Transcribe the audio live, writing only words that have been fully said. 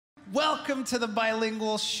Welcome to the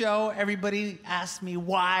Bilingual Show. Everybody asked me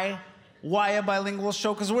why a bilingual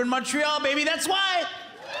show? Because we're in Montreal, baby, that's why!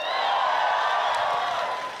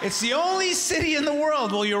 It's the only city in the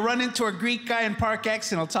world where you'll run into a Greek guy in Parc and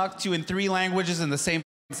he'll talk to you in 3 languages in the same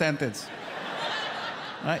sentence.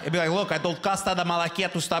 Right? He'll be like, look, I told Costa da Malakia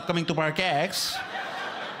to stop coming to Parc.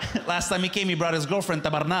 Last time he came, he brought his girlfriend,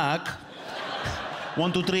 Tabarnak.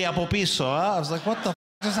 1, 2, 3, Apo Piso. Huh? I was like, what the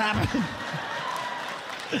just happened?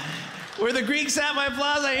 Where the Greeks at my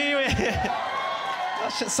plaza? Anyway.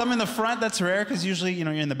 Some in the front, that's rare, because usually, you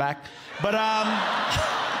know, you're in the back. But,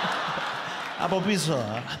 Apo Piso.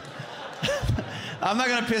 I'm not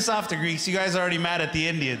gonna piss off the Greeks. You guys are already mad at the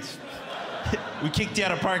Indians. We kicked you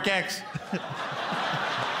out of Parc X.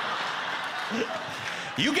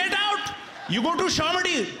 You get out! You go to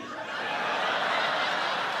Shamadi.